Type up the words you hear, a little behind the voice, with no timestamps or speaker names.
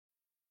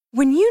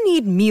When you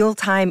need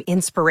mealtime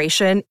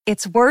inspiration,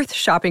 it's worth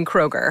shopping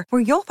Kroger,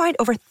 where you'll find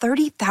over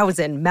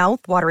 30,000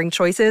 mouth-watering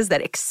choices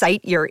that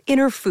excite your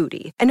inner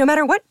foodie. And no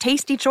matter what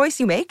tasty choice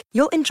you make,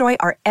 you'll enjoy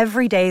our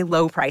everyday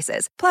low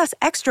prices, plus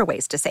extra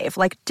ways to save,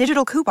 like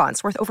digital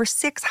coupons worth over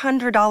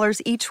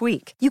 $600 each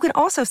week. You can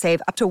also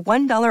save up to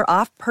 $1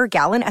 off per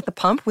gallon at the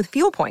pump with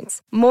fuel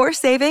points. More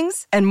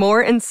savings and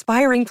more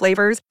inspiring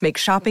flavors make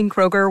shopping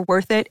Kroger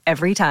worth it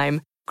every time.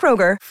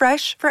 Kroger,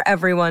 fresh for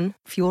everyone.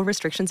 Fuel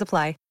restrictions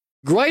apply.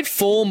 Great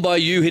form by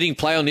you hitting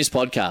play on this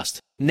podcast.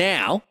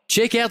 Now,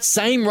 check out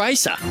Same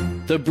Racer,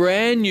 the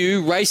brand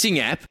new racing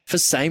app for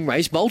same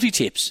race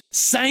multi-tips.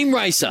 Same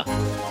Racer.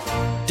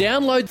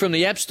 Download from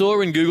the App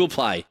Store and Google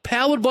Play.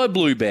 Powered by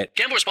Bluebet.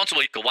 Gamble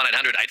responsibly. Call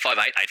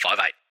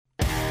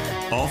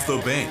 1-800-858-858. Off the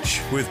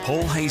Bench with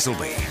Paul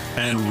Hazelby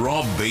and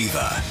Rob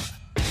Beaver.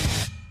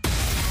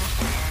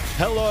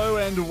 Hello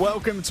and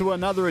welcome to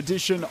another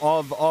edition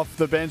of Off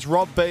the Bench.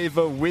 Rob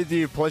Beaver with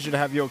you. Pleasure to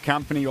have your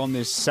company on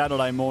this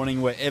Saturday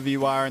morning wherever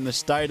you are in the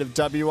state of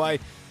WA.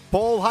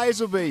 Paul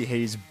Hazelby,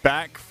 he's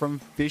back from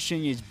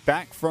fishing, he's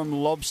back from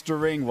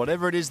lobstering,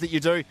 whatever it is that you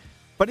do.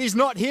 But he's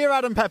not here,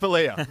 Adam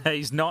Papalia.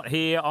 He's not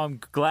here. I'm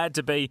glad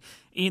to be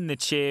in the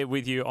chair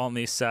with you on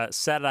this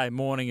Saturday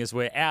morning as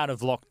we're out of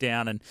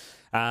lockdown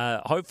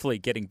and hopefully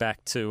getting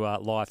back to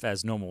life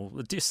as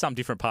normal. Just some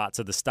different parts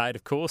of the state,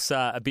 of course,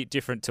 a bit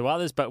different to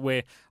others, but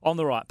we're on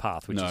the right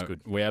path, which is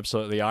good. We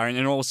absolutely are. And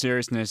in all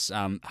seriousness,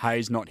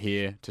 Hayes not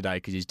here today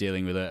because he's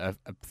dealing with a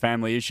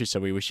family issue, so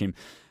we wish him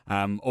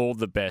all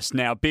the best.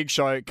 Now, big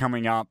show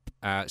coming up.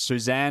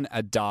 Suzanne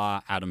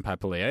Adar Adam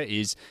Papalia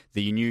is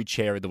the new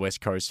chair of the West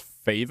Coast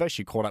Fever.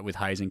 She caught up with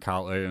Hayes and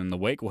Carl earlier in the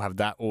week. We'll have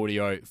that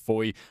audio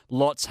for you.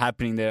 Lots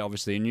happening there.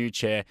 Obviously, a new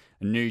chair,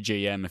 a new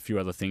GM, a few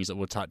other things that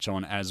we'll touch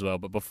on as well.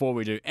 But before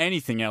we do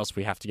anything else,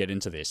 we have to get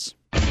into this.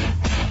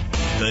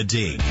 The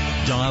Dig.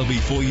 Dial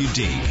before you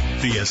dig.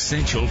 The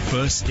essential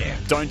first step.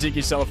 Don't dig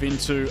yourself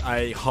into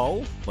a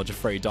hole. Lodge a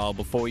free dial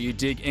before you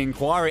dig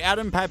inquiry.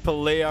 Adam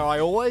Papalia, I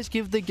always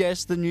give the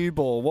guest the new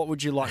ball. What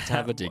would you like to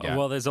have a dig at?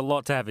 Well, there's a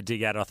lot to have a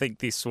dig at, I think,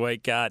 this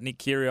week. Nick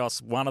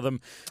Kyrgios, one of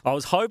them. I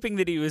was hoping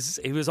that he was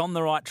on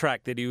the right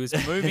track, that he was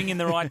moving in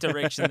the right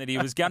direction, that he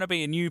was going to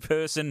be a new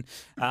person.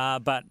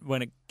 But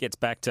when it gets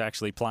back to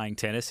actually playing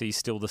tennis, he's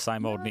still the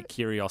same old Nick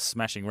Kyrgios,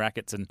 smashing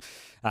rackets and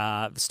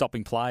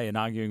stopping play and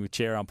arguing with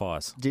chair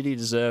umpires. Did he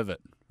deserve it?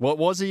 What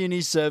was he in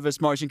his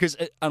service motion? Because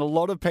a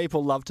lot of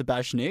people love to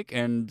bash Nick,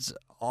 and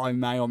I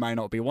may or may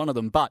not be one of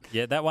them. But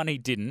yeah, that one he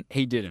didn't.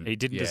 He didn't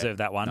Deserve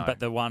that one. No.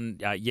 But the one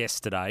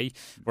yesterday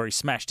where he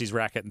smashed his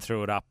racket and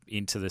threw it up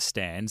into the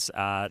stands,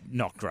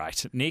 not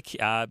great. Nick,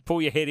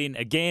 pull your head in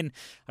again.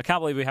 I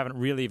can't believe we haven't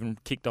really even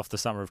kicked off the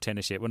summer of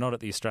tennis yet. We're not at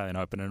the Australian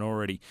Open and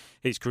already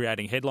he's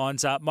creating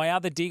headlines. My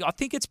other dig, I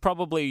think it's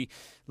probably,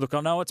 look,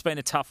 I know it's been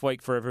a tough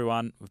week for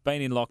everyone. We've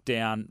been in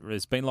lockdown.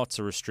 There's been lots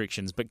of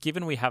restrictions. But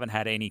given we haven't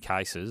had any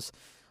cases,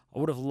 I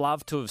would have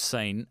loved to have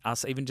seen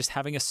us even just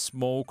having a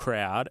small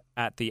crowd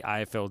at the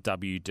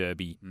AFLW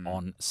Derby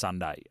on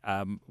Sunday.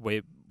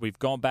 We've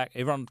gone back.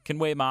 Everyone can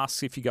wear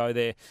masks if you go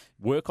there.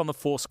 Work on the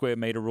 4 square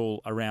metre rule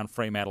around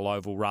Fremantle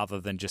Oval rather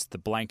than just the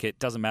blanket.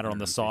 Doesn't matter on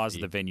the size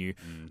of the venue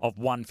of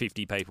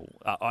 150 people.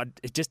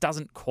 It just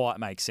doesn't quite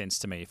make sense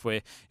to me. If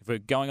we're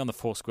going on the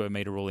 4 square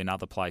metre rule in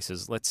other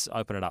places, let's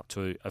open it up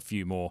to a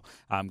few more.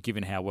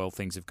 Given how well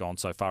things have gone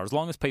so far, as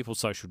long as people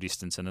social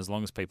distance and as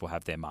long as people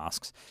have their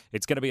masks,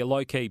 it's going to be a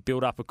low key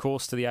build up, of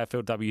course, to the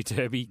AFLW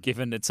Derby.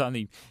 Given it's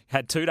only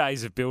had 2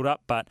 days of build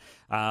up, but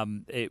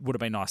it would have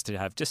been nice to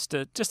have just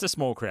a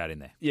small crowd in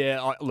there.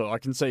 Yeah, look, I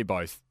can see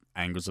both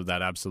angles of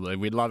that, absolutely.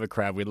 We'd love a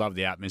crowd. We'd love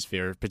the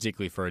atmosphere,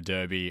 particularly for a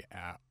derby.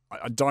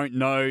 I don't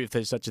know if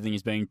there's such a thing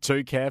as being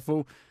too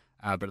careful,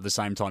 but at the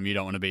same time, you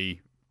don't want to be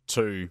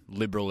too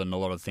liberal in a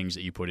lot of things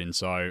that you put in.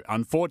 So,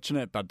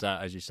 unfortunate, but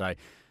as you say,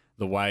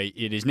 the way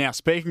it is. Now,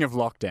 speaking of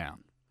lockdown,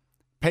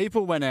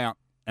 people went out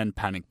and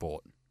panic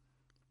bought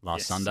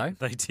last Sunday.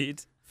 They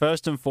did.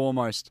 First and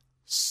foremost,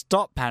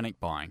 stop panic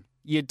buying.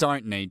 You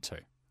don't need to.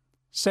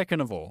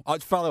 Second of all,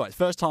 by the way,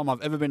 first time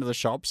I've ever been to the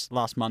shops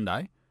last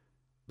Monday,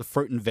 the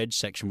fruit and veg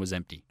section was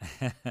empty.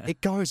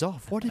 It goes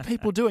off. What are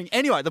people doing?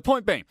 Anyway, the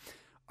point being,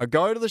 I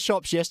go to the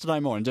shops yesterday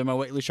morning, do my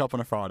weekly shop on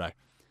a Friday.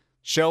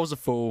 Shelves are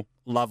full.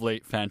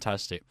 Lovely.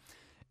 Fantastic.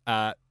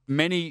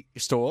 Many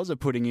stores are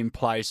putting in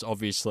place,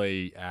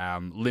 obviously,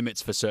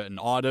 limits for certain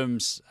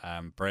items,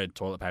 bread,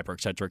 toilet paper,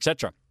 etc.,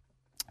 etc.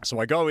 So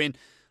I go in,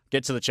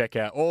 get to the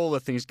checkout, all the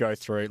things go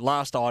through.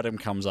 Last item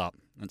comes up.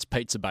 It's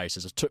pizza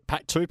bases, a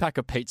two-pack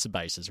of pizza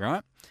bases,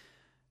 right?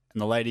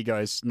 And the lady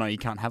goes, no, you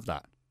can't have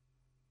that.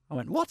 I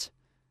went, what?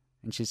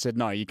 And she said,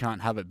 no, you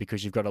can't have it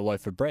because you've got a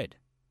loaf of bread.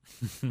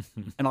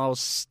 And I was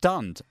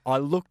stunned. I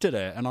looked at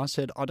her and I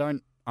said, I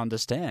don't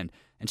understand.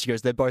 And she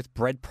goes, they're both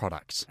bread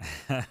products.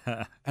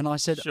 And I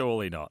said,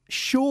 surely not.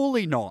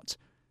 Surely not.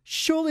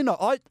 Surely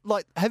not.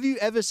 Have you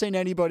ever seen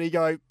anybody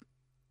go,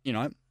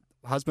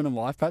 husband and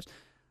wife perhaps,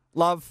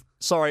 love,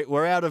 sorry,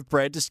 we're out of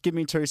bread. Just give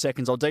me 2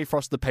 seconds. I'll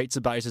defrost the pizza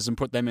bases and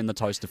put them in the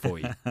toaster for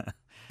you.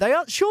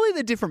 Surely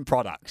they're different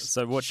products.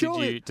 So what did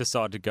you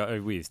decide to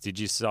go with? Did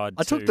you decide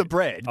I took the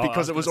bread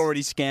because it was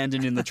already scanned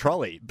in the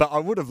trolley, but I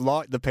would have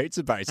liked the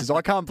pizza bases.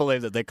 I can't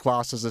believe that they're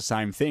classed as the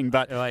same thing.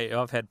 But Wait,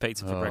 I've had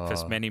pizza for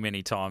breakfast many,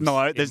 many times.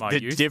 No, there's the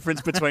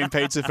difference between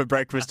pizza for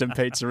breakfast and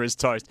pizza as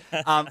toast.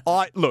 I'm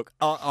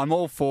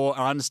all for.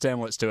 I understand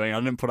what it's doing. I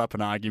didn't put up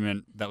an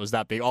argument that was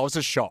that big. I was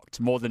just shocked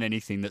more than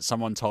anything that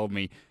someone told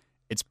me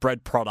it's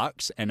bread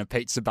products and a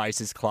pizza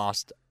base is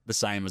classed the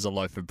same as a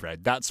loaf of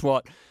bread. That's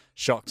what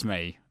shocked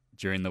me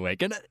during the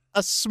week. And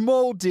a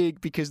small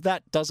dig, because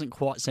that doesn't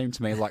quite seem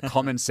to me like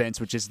common sense,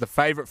 which is the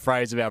favourite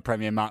phrase of our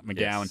Premier Mark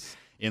McGowan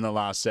in the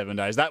last 7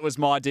 days. That was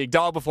my dig.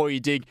 Dial before you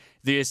dig.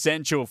 The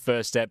essential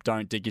first step.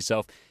 Don't dig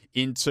yourself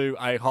into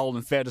a hole.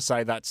 And fair to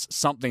say that's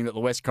something that the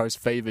West Coast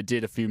Fever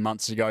did a few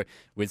months ago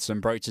with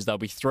some breaches. They'll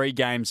be 3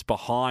 games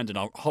behind and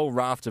a whole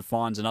raft of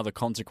fines and other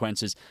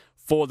consequences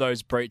for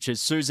those breaches.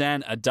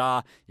 Suzanne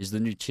Adar is the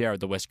new chair of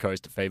the West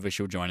Coast Fever.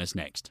 She'll join us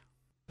next.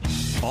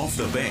 Off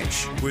the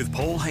Bench with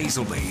Paul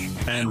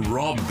Hazelby and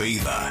Rob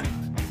Beaver.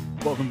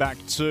 Welcome back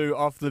to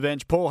Off the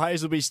Bench. Paul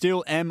Hazelby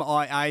still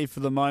MIA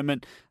for the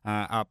moment,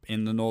 up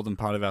in the northern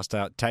part of our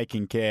state,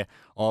 taking care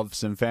of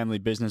some family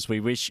business. We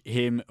wish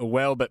him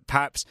well, but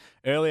perhaps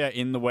earlier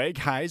in the week,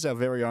 Hayes, our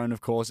very own,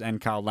 of course, and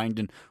Carl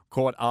Langdon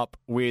caught up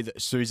with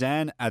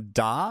Suzanne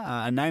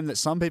Adar, a name that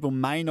some people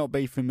may not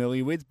be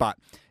familiar with, but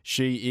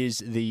she is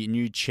the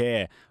new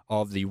chair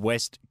of the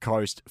West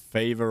Coast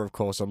Fever. Of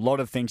course, a lot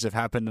of things have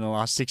happened in the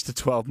last 6 to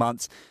 12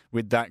 months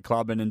with that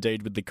club and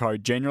indeed with the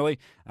code generally.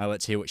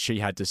 Let's hear what she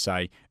had to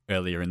say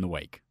earlier in the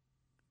week.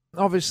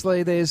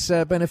 Obviously, there's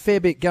been a fair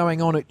bit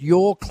going on at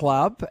your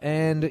club,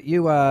 and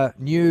you are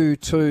new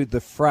to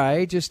the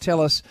fray. Just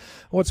tell us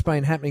what's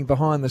been happening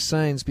behind the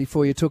scenes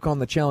before you took on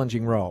the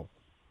challenging role.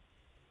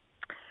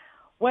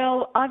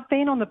 Well, I've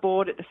been on the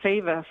board at the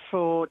Fever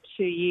for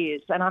 2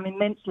 years, and I'm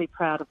immensely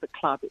proud of the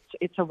club.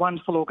 It's a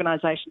wonderful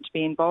organisation to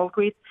be involved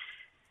with.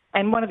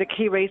 And one of the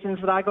key reasons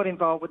that I got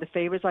involved with the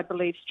Fever is I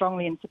believe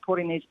strongly in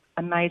supporting these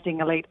amazing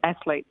elite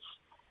athletes.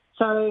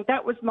 So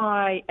that was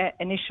my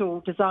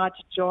initial desire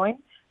to join.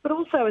 But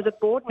also as a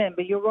board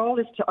member, your role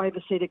is to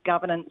oversee the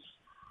governance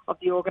of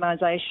the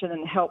organisation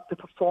and help the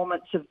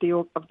performance of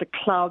the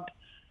club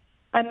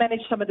and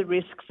manage some of the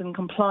risks and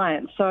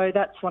compliance. So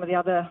that's one of the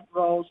other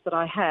roles that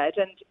I had.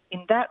 And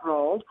in that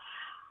role,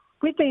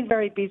 we've been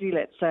very busy,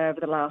 let's say,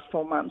 over the last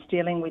 4 months,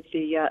 dealing with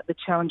the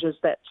challenges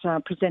that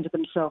presented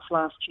themselves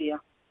last year.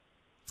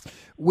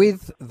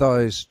 With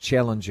those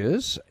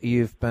challenges,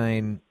 you've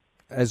been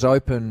as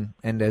open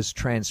and as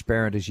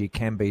transparent as you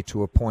can be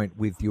to a point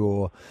with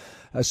your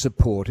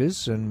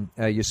supporters and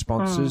your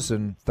sponsors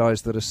and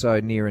those that are so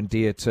near and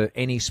dear to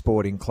any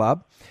sporting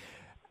club.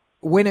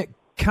 When it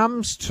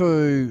comes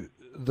to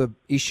the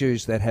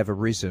issues that have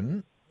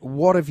arisen,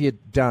 what have you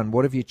done?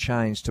 What have you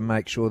changed to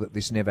make sure that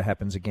this never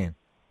happens again?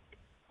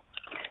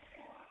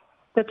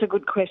 That's a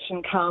good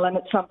question, Carl, and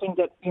it's something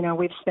that,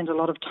 we've spent a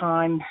lot of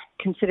time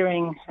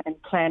considering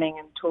and planning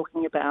and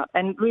talking about.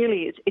 And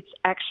really, it's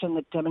action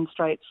that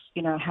demonstrates,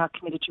 how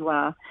committed you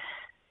are.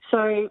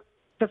 So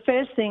the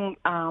first thing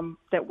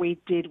that we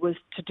did was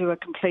to do a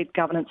complete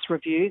governance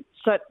review.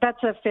 So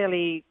that's a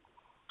fairly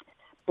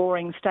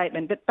boring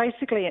statement, but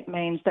basically it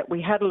means that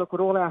we had a look at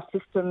all our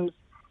systems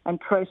and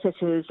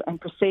processes and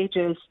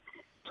procedures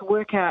to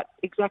work out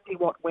exactly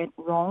what went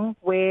wrong,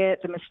 where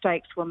the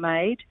mistakes were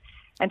made,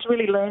 and to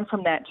really learn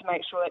from that to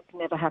make sure it can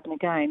never happen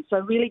again. So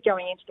really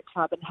going into the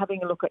club and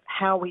having a look at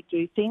how we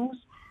do things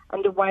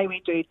and the way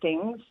we do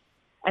things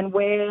and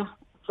where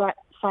that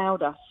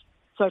failed us,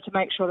 so to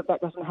make sure that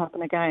that doesn't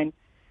happen again.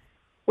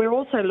 We're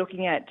also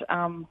looking at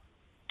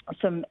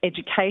some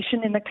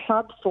education in the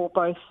club for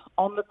both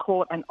on the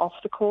court and off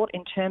the court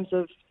in terms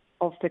of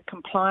the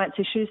compliance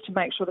issues to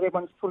make sure that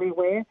everyone's fully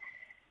aware.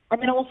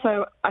 And then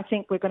also I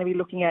think we're going to be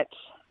looking at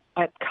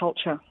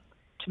culture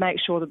to make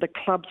sure that the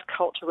club's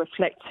culture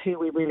reflects who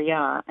we really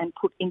are and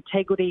put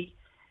integrity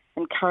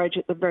and courage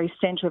at the very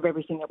centre of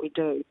everything that we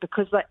do,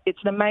 because it's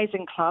an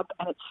amazing club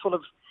and it's full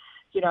of,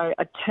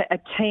 a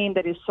team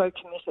that is so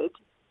committed.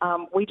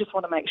 We just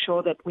want to make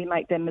sure that we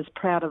make them as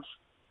proud of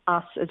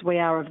us as we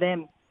are of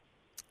them.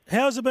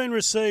 How's it been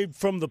received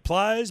from the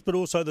players, but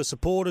also the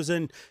supporters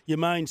and your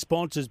main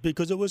sponsors?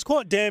 Because it was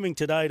quite damning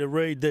today to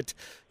read that,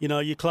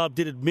 your club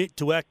did admit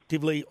to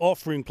actively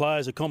offering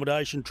players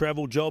accommodation,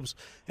 travel, jobs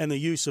and the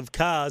use of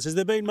cars. Has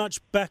there been much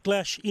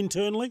backlash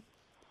internally?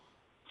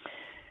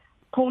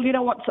 Paul,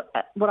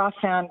 what I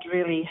found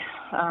really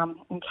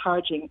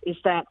encouraging is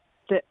that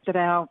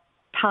our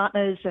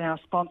partners and our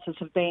sponsors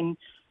have been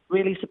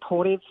really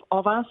supportive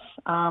of us.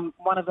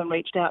 One of them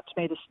reached out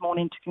to me this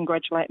morning to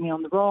congratulate me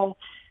on the role,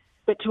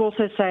 but to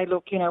also say,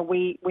 look,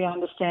 we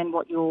understand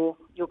what you're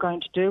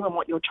going to do and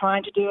what you're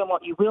trying to do and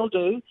what you will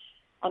do,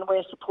 and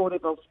we're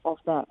supportive of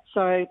that.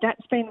 So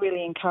that's been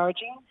really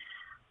encouraging.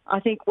 I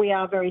think we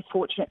are very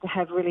fortunate to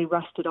have really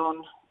rusted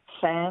on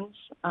fans,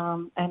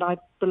 and I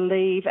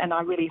believe and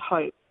I really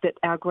hope that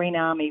our Green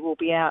Army will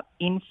be out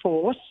in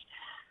force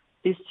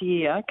this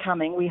year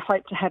coming, we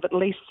hope to have at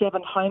least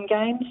 7 home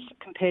games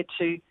compared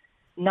to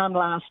none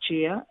last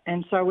year.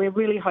 And so we're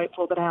really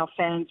hopeful that our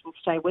fans will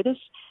stay with us.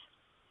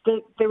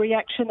 The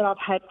reaction that I've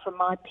had from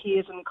my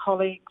peers and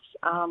colleagues,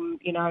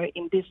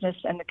 in business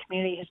and the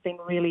community has been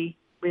really,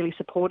 really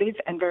supportive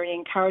and very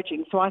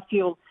encouraging. So I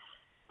feel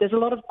there's a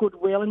lot of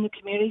goodwill in the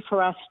community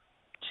for us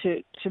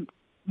to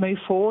move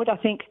forward. I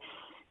think,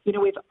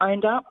 we've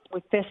owned up,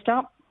 we've fessed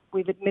up,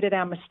 we've admitted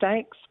our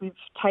mistakes, we've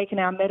taken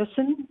our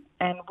medicine,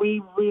 and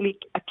we really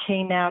are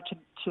keen now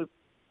to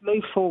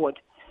move forward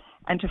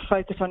and to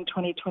focus on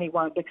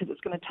 2021 because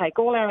it's going to take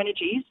all our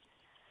energies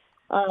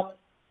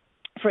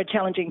for a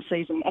challenging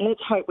season. And let's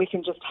hope we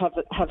can just have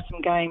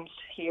some games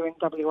here in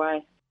WA.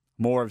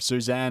 More of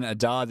Suzanne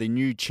Adar, the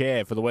new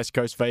chair for the West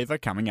Coast Fever,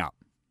 coming up.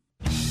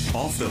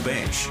 Off the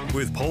Bench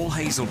with Paul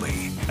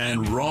Hazelby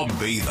and Rob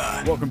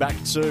Beaver. Welcome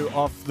back to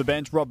Off the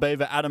Bench. Rob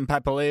Beaver, Adam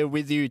Papalia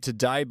with you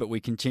today, but we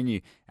continue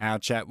our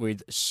chat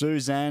with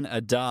Suzanne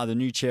Adar, the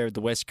new chair of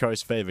the West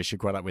Coast Fever. She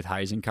caught up with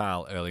Hayes and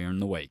Carl earlier in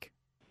the week.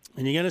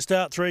 And you're going to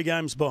start 3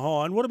 games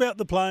behind. What about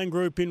the playing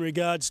group in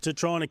regards to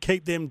trying to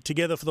keep them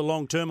together for the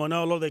long term? I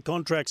know a lot of their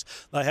contracts,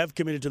 they have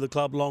committed to the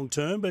club long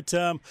term, but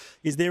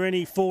is there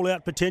any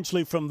fallout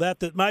potentially from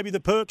that maybe the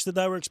perks that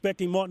they were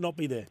expecting might not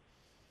be there?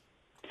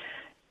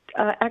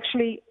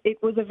 Actually,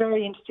 it was a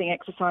very interesting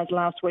exercise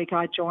last week.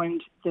 I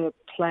joined the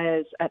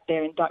players at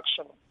their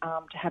induction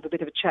to have a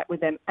bit of a chat with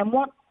them. And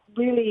what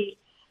really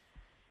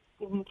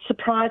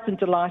surprised and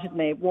delighted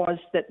me was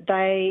that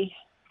they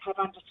have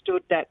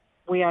understood that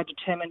we are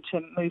determined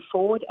to move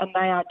forward, and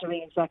they are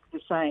doing exactly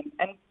the same.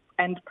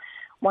 And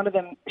one of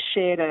them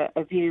shared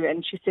a view,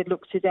 and she said,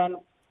 look, Suzanne,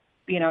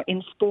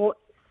 in sport,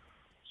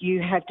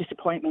 you have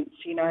disappointments.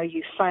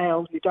 You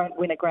fail, you don't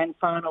win a grand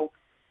final,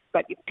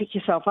 but you pick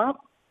yourself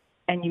up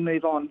and you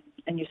move on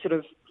and you sort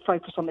of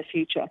focus on the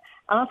future.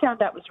 And I found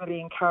that was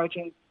really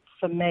encouraging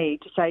for me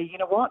to say, you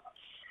know what,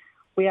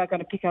 we are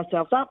going to pick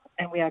ourselves up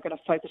and we are going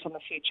to focus on the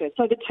future.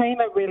 So the team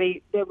are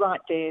really, they're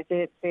right there.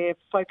 They're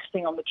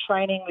focusing on the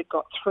training. We've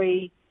got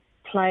 3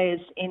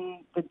 players in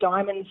the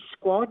Diamonds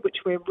squad, which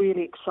we're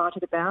really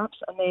excited about,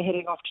 and they're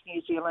heading off to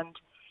New Zealand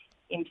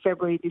in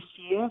February this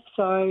year.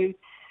 So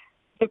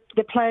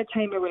the player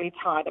team are really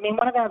tight. I mean,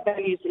 one of our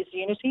values is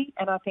unity,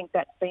 and I think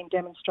that's been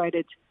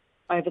demonstrated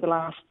over the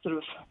last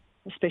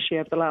especially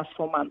over the last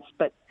 4 months.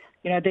 But,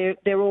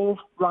 they're all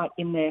right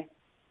in there.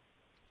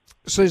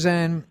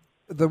 Suzanne,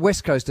 the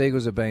West Coast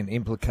Eagles have been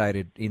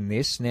implicated in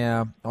this.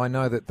 Now, I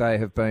know that they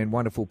have been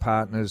wonderful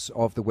partners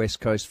of the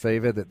West Coast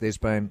Fever, that there's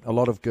been a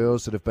lot of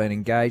girls that have been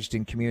engaged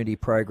in community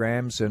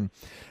programs, and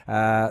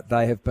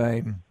they have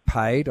been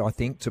paid, I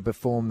think, to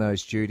perform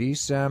those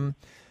duties.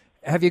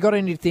 Have you got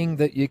anything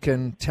that you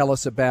can tell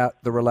us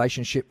about the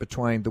relationship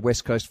between the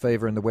West Coast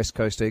Fever and the West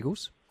Coast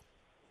Eagles?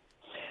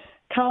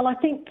 Carl, I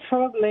think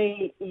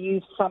probably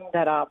you summed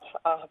that up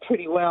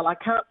pretty well. I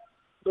can't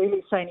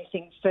really say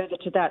anything further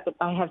to that, but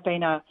they have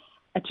been a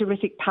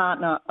terrific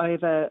partner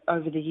over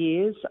the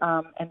years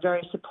and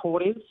very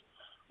supportive.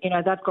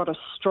 They've got a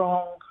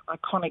strong,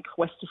 iconic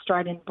West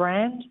Australian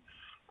brand,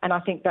 and I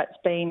think that's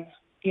been,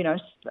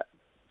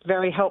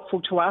 very helpful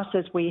to us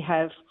as we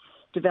have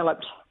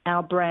developed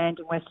our brand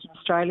in Western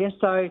Australia.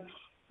 So,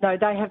 no,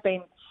 they have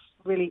been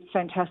really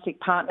fantastic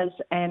partners,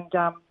 and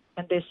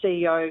their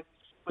CEO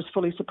was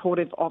fully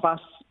supportive of us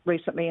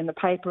recently in the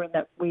paper, and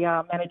that we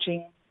are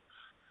managing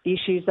the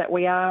issues that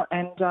we are,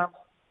 and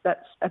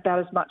that's about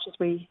as much as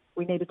we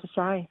needed to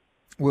say.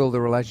 Will the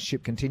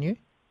relationship continue?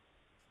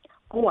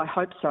 Oh, I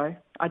hope so.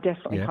 I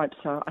definitely hope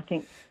so. I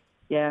think,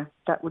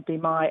 that would be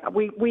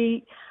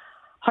we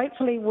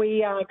hopefully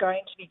we are going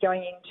to be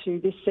going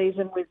into this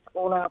season with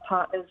all our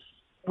partners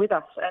with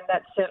us, and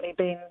that's certainly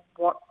been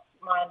what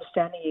my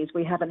understanding is.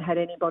 We haven't had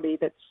anybody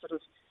that's sort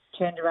of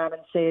turned around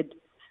and said,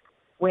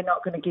 we're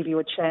not going to give you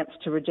a chance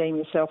to redeem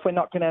yourself. We're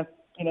not going to,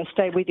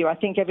 stay with you. I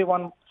think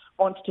everyone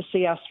wants to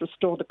see us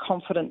restore the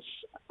confidence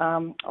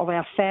of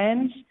our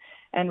fans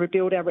and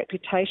rebuild our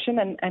reputation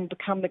and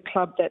become the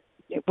club that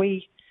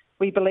we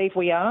believe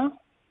we are.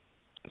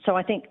 So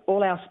I think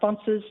all our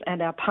sponsors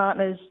and our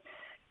partners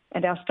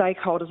and our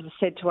stakeholders have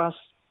said to us,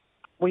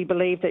 we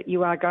believe that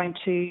you are going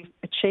to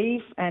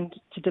achieve and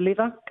to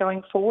deliver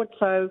going forward.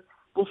 So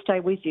we'll stay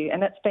with you.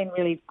 And that's been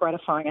really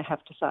gratifying, I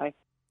have to say.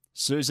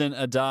 Susan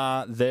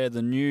Adar there,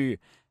 the new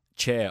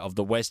chair of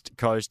the West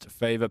Coast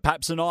Fever.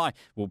 Paps and I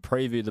will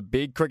preview the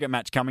big cricket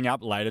match coming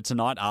up later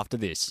tonight after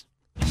this.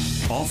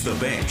 Off the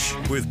Bench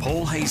with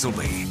Paul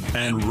Hazelby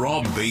and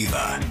Rob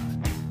Beaver.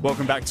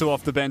 Welcome back to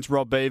Off the Bench.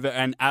 Rob Beaver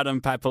and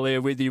Adam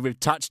Papalia with you. We've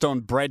touched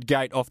on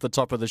Breadgate off the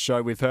top of the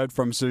show. We've heard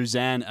from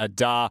Suzanne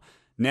Adar.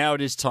 Now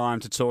it is time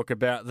to talk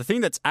about the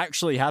thing that's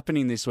actually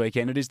happening this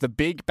weekend. It is the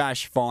Big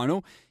Bash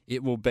final.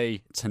 It will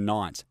be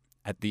tonight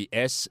at the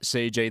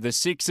SCG. The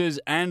Sixers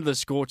and the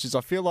Scorchers,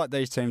 I feel like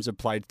these teams have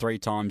played 3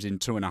 times in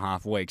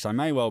 2.5 weeks. I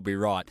may well be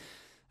right.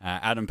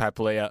 Adam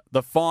Papalia.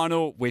 The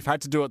final, we've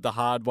had to do it the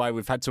hard way.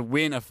 We've had to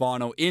win a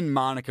final in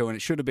Monaco, and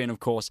it should have been, of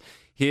course,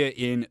 here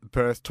in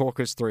Perth. Talk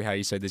us through how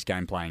you see this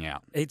game playing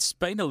out. It's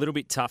been a little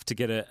bit tough to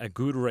get a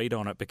good read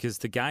on it because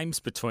the games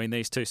between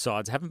these two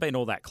sides haven't been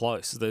all that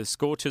close. The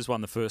Scorchers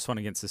won the first one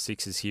against the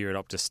Sixers here at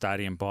Optus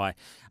Stadium by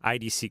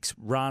 86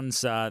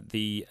 runs.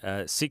 The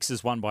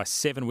Sixers won by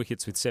 7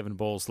 wickets with 7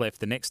 balls left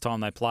the next time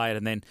they played,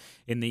 and then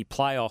in the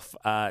playoff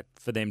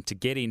for them to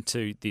get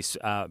into this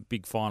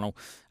big final,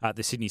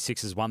 the Sydney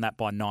Sixers won that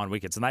by 9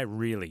 wickets, and they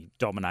really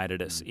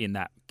dominated us in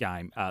that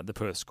game, the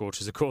Perth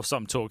Scorchers. Of course,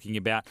 I'm talking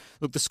about,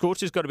 look, the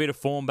Scorchers got a bit of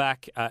form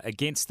back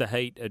against the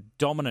Heat, a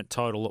dominant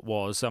total it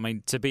was. I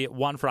mean, to be at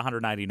 1 for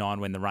 189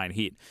 when the rain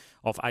hit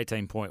off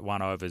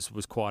 18.1 overs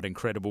was quite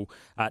incredible.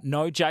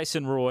 No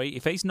Jason Roy.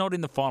 If he's not in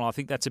the final, I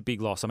think that's a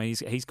big loss. I mean,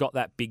 he's got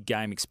that big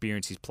game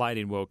experience. He's played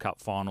in World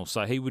Cup finals,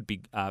 so he would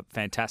be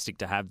fantastic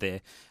to have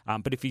there.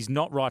 But if he's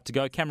not right to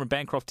go, Cameron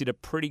Bancroft did a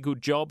pretty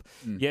good job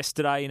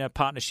yesterday in a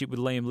partnership with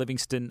Liam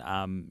Livingston.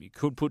 You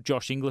could put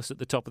Josh Inglis at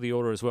the top of the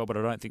order as well, but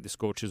I don't think the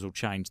Scorchers will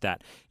change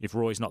that. If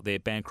Roy's not there,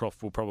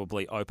 Bancroft will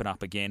probably open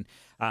up again.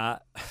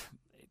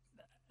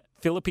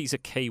 Philippi's a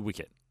key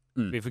wicket.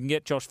 If we can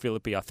get Josh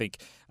Philippi, I think,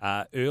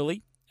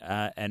 early,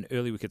 and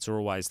early wickets are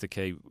always the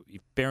key.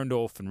 If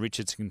Berendorf and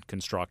Richardson can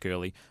strike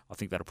early, I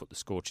think that'll put the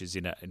Scorchers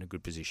in a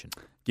good position.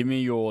 Give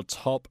me your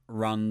top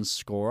run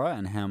scorer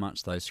and how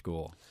much they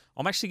score.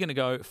 I'm actually going to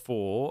go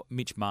for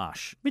Mitch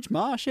Marsh. Mitch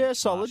Marsh, yeah,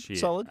 solid.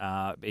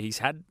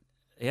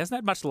 He hasn't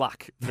had much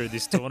luck through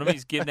this tournament.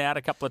 He's given out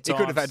a couple of times.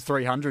 He could have had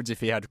 300s if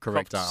he had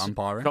correct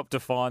umpiring. Copped a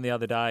fine the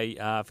other day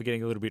for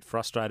getting a little bit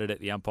frustrated at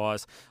the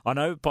umpires. I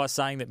know by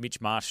saying that Mitch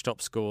Marsh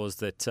top scores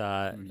that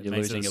you're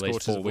losing at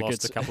least 4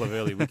 wickets. Lost a couple of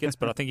early wickets.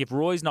 But I think if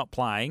Roy's not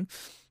playing,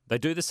 they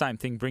do the same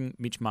thing. Bring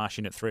Mitch Marsh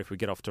in at 3 if we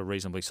get off to a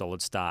reasonably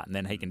solid start, and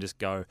then he can just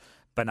go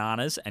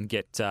bananas and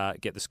get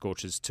the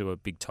Scorchers to a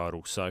big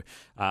total. So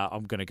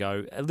I'm going to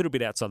go a little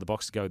bit outside the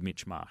box to go with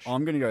Mitch Marsh.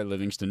 I'm going to go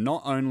Livingston,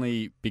 not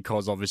only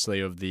because obviously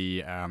of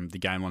the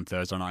game on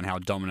Thursday night and how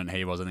dominant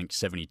he was. I think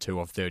 72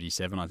 off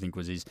 37 I think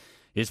was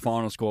his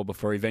final score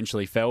before he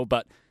eventually fell.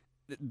 But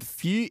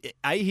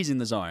he's in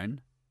the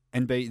zone,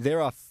 and B, there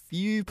are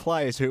few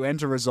players who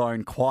enter a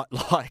zone quite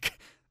like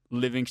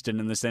Livingston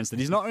in the sense that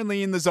he's not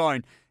only in the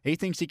zone, he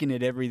thinks he can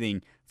hit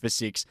everything for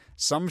 6.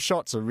 Some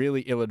shots are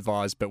really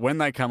ill-advised, but when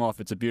they come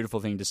off, it's a beautiful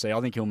thing to see. I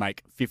think he'll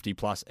make 50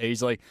 plus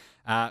easily.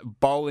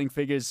 Bowling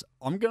figures,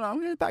 I'm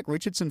gonna back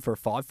Richardson for a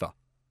 5-for.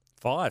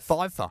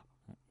 5-for.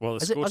 Well,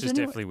 the Scorchers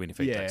definitely win if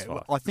he takes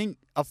 5. I think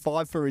a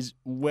 5-for is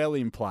well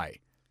in play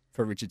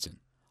for Richardson.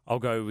 I'll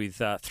go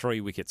with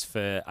 3 wickets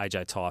for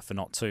AJ Tye for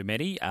not too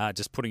many.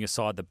 Just putting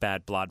aside the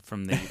bad blood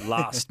from the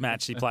last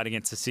match he played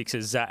against the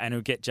Sixers, and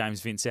he'll get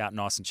James Vince out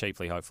nice and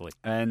cheaply, hopefully.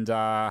 And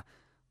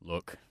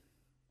look,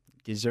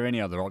 is there any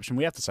other option?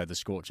 We have to say the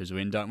Scorchers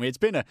win, don't we? It's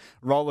been a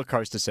roller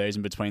coaster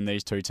season between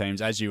these two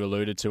teams, as you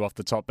alluded to off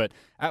the top. But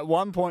at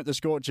one point, the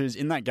Scorchers,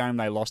 in that game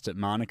they lost at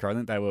Monaco, I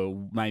think they were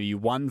maybe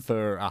 1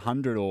 for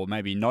 100 or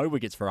maybe no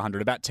wickets for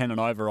 100, about 10 and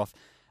over off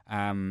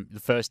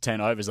the first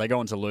 10 overs. They go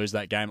on to lose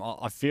that game.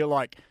 I feel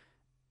like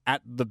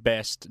at the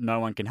best,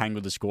 no one can hang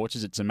with the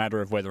Scorchers. It's a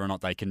matter of whether or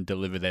not they can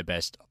deliver their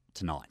best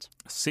tonight.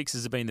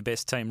 Sixers have been the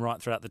best team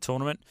right throughout the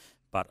tournament,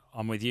 but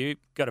I'm with you.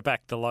 Got to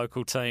back the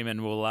local team,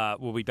 and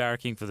we'll be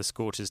barracking for the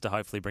Scorchers to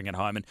hopefully bring it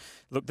home. And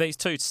look, these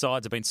two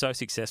sides have been so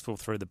successful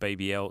through the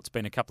BBL. It's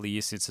been a couple of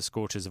years since the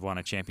Scorchers have won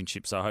a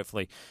championship, so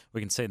hopefully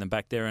we can see them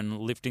back there and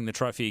lifting the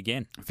trophy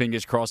again.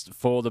 Fingers crossed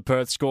for the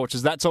Perth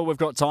Scorchers. That's all we've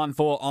got time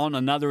for on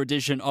another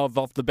edition of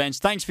Off the Bench.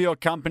 Thanks for your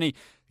company.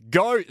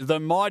 Go the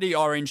Mighty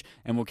Orange,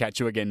 and we'll catch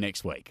you again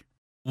next week.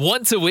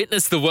 Want to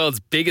witness the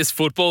world's biggest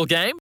football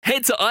game?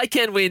 Head to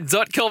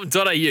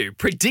iCanWin.com.au,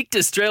 predict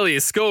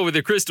Australia's score with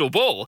a crystal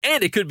ball,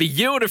 and it could be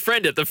you and a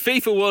friend at the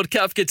FIFA World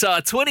Cup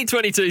Qatar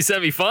 2022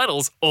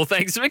 semi-finals, all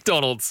thanks to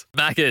McDonald's.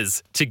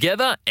 Maccas,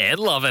 together and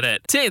loving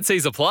it.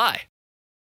 TNCs apply.